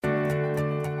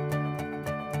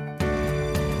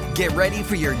Get ready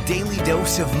for your daily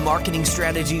dose of marketing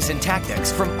strategies and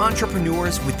tactics from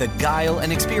entrepreneurs with the guile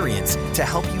and experience to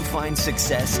help you find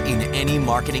success in any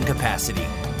marketing capacity.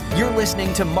 You're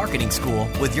listening to Marketing School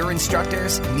with your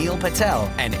instructors, Neil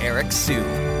Patel and Eric Siu.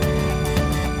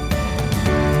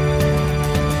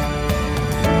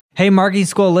 Hey, Marketing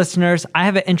School listeners, I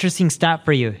have an interesting stat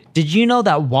for you. Did you know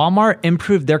that Walmart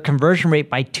improved their conversion rate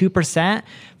by 2%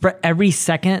 for every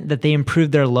second that they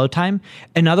improved their load time?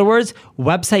 In other words,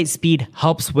 website speed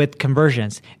helps with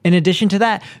conversions. In addition to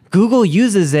that, Google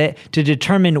uses it to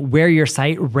determine where your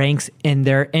site ranks in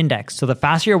their index. So the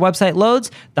faster your website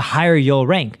loads, the higher you'll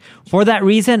rank. For that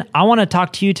reason, I want to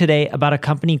talk to you today about a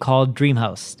company called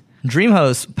DreamHost.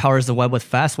 DreamHost powers the web with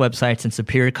fast websites and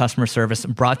superior customer service,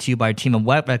 brought to you by a team of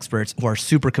web experts who are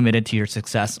super committed to your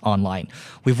success online.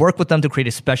 We've worked with them to create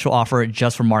a special offer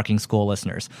just for Marketing School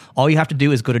listeners. All you have to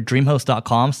do is go to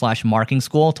dreamhost.com/marketing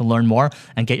school to learn more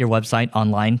and get your website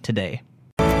online today.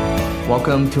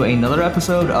 Welcome to another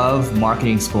episode of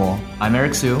Marketing School. I'm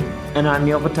Eric Siu. And I'm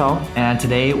Neil Patel. And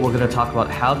today we're going to talk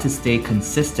about how to stay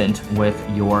consistent with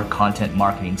your content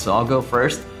marketing. So I'll go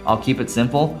first. I'll keep it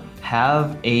simple.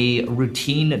 Have a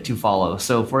routine to follow.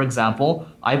 So for example,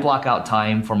 I block out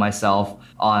time for myself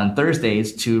on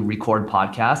Thursdays to record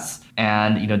podcasts.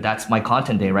 And, that's my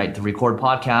content day, right? To record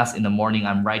podcasts. In the morning,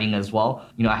 I'm writing as well.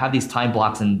 I have these time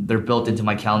blocks and they're built into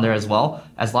my calendar as well.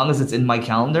 As long as it's in my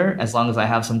calendar, as long as I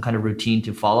have some kind of routine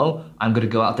to follow, I'm going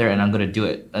to go out there and I'm going to do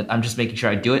it. I'm just making sure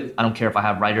I do it. I don't care if I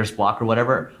have writer's block or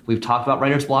whatever. We've talked about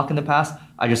writer's block in the past.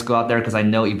 I just go out there because I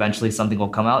know eventually something will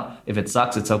come out. If it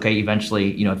sucks, it's okay.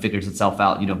 Eventually, it figures itself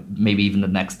out, maybe even the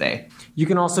next day. You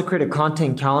can also create a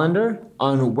content calendar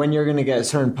on when you're going to get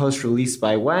certain posts released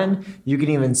by when. You can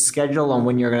even schedule on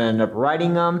when you're going to end up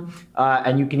writing them.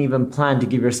 And you can even plan to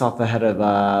give yourself ahead of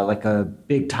like a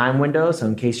big time window. So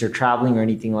in case you're traveling or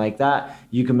anything like that,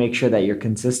 you can make sure that you're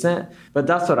consistent. But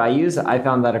that's what I use. I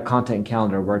found that a content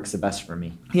calendar works the best for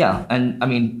me. Yeah.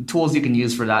 And tools you can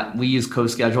use for that. We use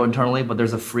CoSchedule internally, but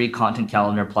there's a free content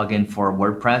calendar plugin for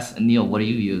WordPress. And Neil, what do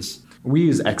you use? We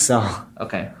use Excel.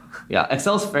 Okay. Yeah,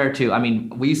 Excel's fair too.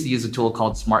 We used to use a tool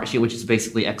called Smartsheet, which is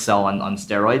basically Excel on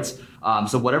steroids.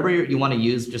 So whatever you want to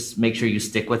use, just make sure you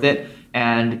stick with it.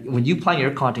 And when you plan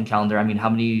your content calendar, how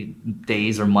many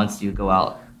days or months do you go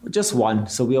out? Just one.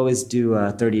 So we always do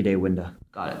a 30-day window.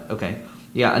 Got it. Okay.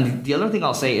 Yeah, and the other thing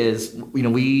I'll say is,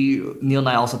 Neil and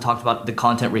I also talked about the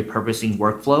content repurposing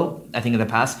workflow, I think in the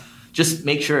past. Just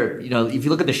make sure, if you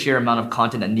look at the sheer amount of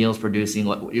content that Neil's producing,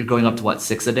 you're going up to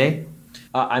 6 a day?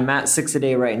 I'm at 6 a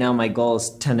day right now. My goal is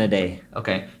 10 a day.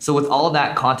 Okay. So with all of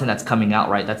that content that's coming out,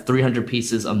 right, that's 300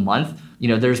 pieces a month,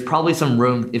 there's probably some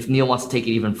room, if Neil wants to take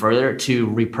it even further, to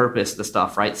repurpose the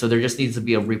stuff, right? So there just needs to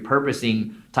be a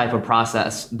repurposing type of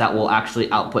process that will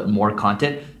actually output more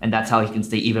content. And that's how he can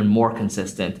stay even more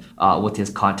consistent with his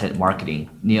content marketing.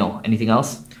 Neil, anything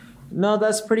else? No,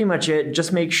 that's pretty much it.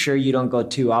 Just make sure you don't go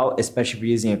too out, especially if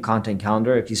you're using a content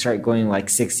calendar. If you start going like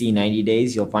 60, 90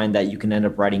 days, you'll find that you can end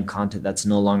up writing content that's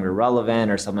no longer relevant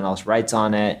or someone else writes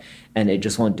on it and it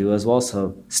just won't do as well.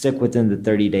 So stick within the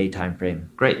 30-day time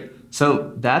frame. Great.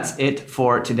 So that's it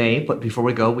for today. But before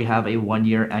we go, we have a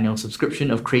 1-year annual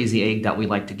subscription of Crazy Egg that we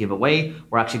like to give away.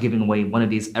 We're actually giving away one of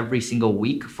these every single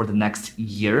week for the next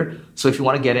year. So if you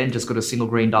want to get in, just go to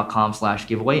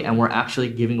singlegrain.com/giveaway. And we're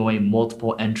actually giving away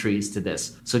multiple entries to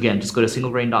this. So again, just go to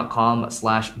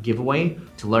singlegrain.com/giveaway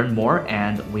to learn more.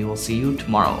 And we will see you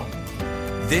tomorrow.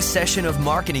 This session of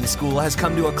Marketing School has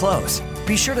come to a close.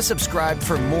 Be sure to subscribe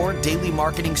for more daily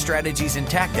marketing strategies and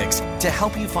tactics to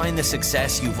help you find the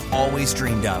success you've always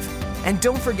dreamed of. And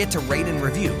don't forget to rate and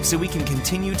review so we can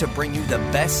continue to bring you the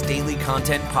best daily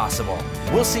content possible.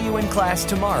 We'll see you in class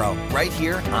tomorrow, right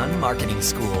here on Marketing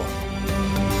School.